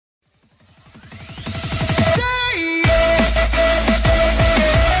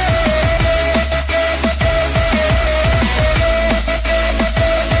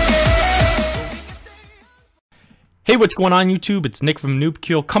what's going on YouTube? It's Nick from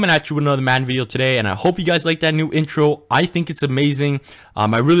Noobkill coming at you with another Madden video today, and I hope you guys like that new intro. I think it's amazing.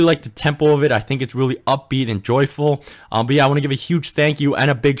 I really like the tempo of it. I think it's really upbeat and joyful. But yeah, I want to give a huge thank you and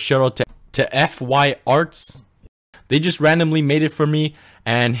a big shout out to FY Artz. They just randomly made it for me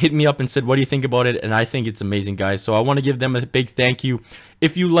and hit me up and said, what do you think about it? And I think it's amazing, guys. So I want to give them a big thank you.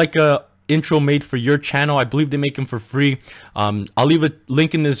 If you like a intro made for your channel, I believe they make them for free. I'll leave a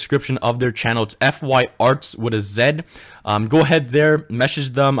link in the description of their channel. It's FY Artz with a Z. Go ahead there,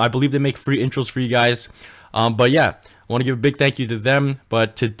 message them. I believe they make free intros for you guys. But yeah, I want to give a big thank you to them.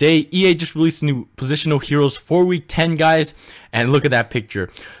 But today, EA just released a new Positional Heroes for Week 10, guys. And look at that picture.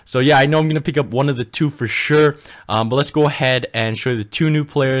 So yeah, I know I'm going to pick up one of the two for sure. But let's go ahead and show you the two new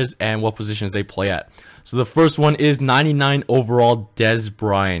players and what positions they play at. So the first one is 99 overall Dez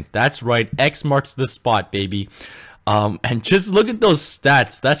Bryant. That's right, X marks the spot, baby. And just look at those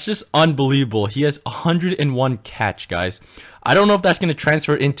stats. That's just unbelievable. He has 101 catch, guys. I don't know if that's going to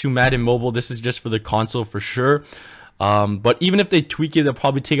transfer into Madden Mobile. This is just for the console for sure. But even if they tweak it, they'll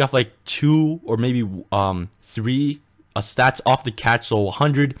probably take off like 2 or maybe 3 stats off the catch. So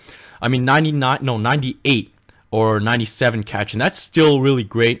 100, I mean 98 or 97 catch, and that's still really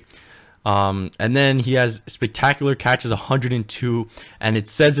great. And then he has spectacular catches 102, and it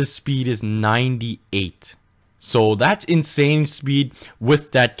says his speed is 98. So that's insane speed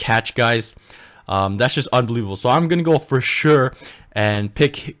with that catch, guys. That's just unbelievable. So I'm gonna go for sure and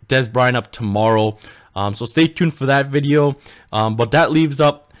pick Dez Bryant up tomorrow. So stay tuned for that video. But that leaves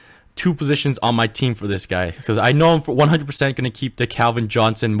up 2 positions on my team for this guy, because I know I'm for 100% going to keep the Calvin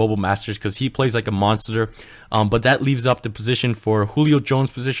Johnson Mobile Masters because he plays like a monster. But that leaves up the position for Julio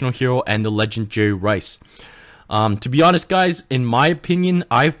Jones Positional Hero and the legend Jerry Rice. To be honest, guys, in my opinion,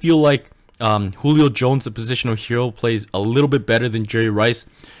 I feel like Julio Jones, the Positional Hero, plays a little bit better than Jerry Rice.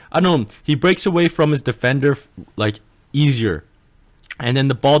 I don't know, he breaks away from his defender like easier, and then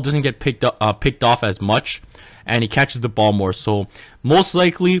the ball doesn't get picked off as much, and he catches the ball more. So most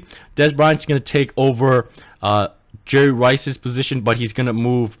likely Dez Bryant's going to take over Jerry Rice's position, but he's going to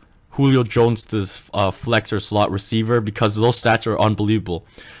move Julio Jones to flex or slot receiver because those stats are unbelievable.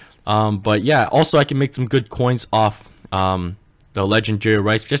 But yeah, also I can make some good coins off the legend Jerry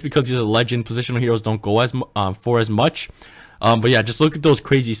Rice, just because he's a legend. Positional heroes don't go as for as much. But yeah, just look at those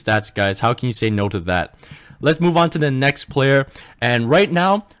crazy stats, guys. How can you say no to that? Let's move on to the next player. And right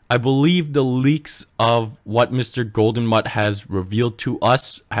now, I believe the leaks of what Mr. Golden Mutt has revealed to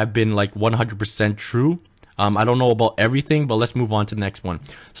us have been like 100% true. I don't know about everything, but let's move on to the next one.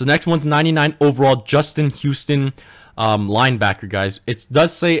 So next one's 99 overall Justin Houston linebacker, guys. It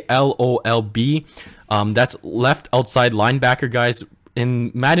does say LOLB. That's left outside linebacker, guys. In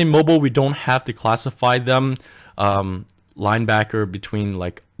Madden Mobile, we don't have to classify them linebacker between,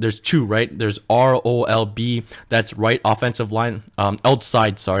 like, there's 2, right? There's ROLB, that's right offensive line,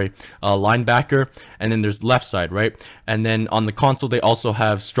 outside, sorry, linebacker, and then there's left side, right? And then on the console, they also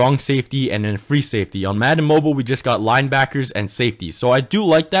have strong safety and then free safety. On Madden Mobile, we just got linebackers and safety. So I do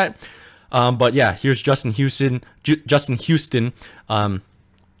like that. But yeah, here's Justin Houston. Justin Houston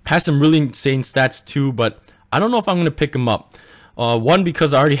has some really insane stats too, but I don't know if I'm going to pick him up. One,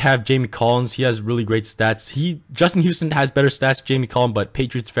 because I already have Jamie Collins. He has really great stats. Justin Houston has better stats than Jamie Collins, but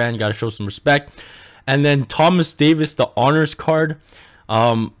Patriots fan, you gotta show some respect. And then Thomas Davis, the honors card.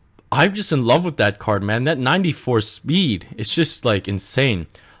 I'm just in love with that card, man. That 94 speed, it's just like insane.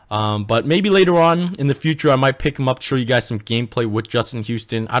 But maybe later on in the future, I might pick him up to show you guys some gameplay with Justin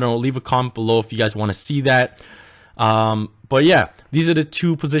Houston. I don't know, leave a comment below if you guys want to see that. But yeah, these are the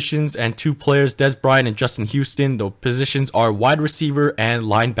 2 positions and 2 players, Dez Bryant and Justin Houston. The positions are wide receiver and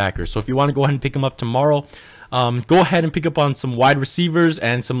linebacker. So if you want to go ahead and pick them up tomorrow, go ahead and pick up on some wide receivers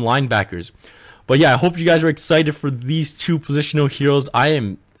and some linebackers. But yeah, I hope you guys are excited for these 2 positional heroes. I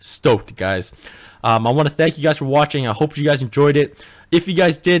am stoked, guys. I want to thank you guys for watching. I hope you guys enjoyed it. If you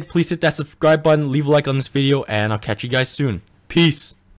guys did, please hit that subscribe button, leave a like on this video, and I'll catch you guys soon. Peace.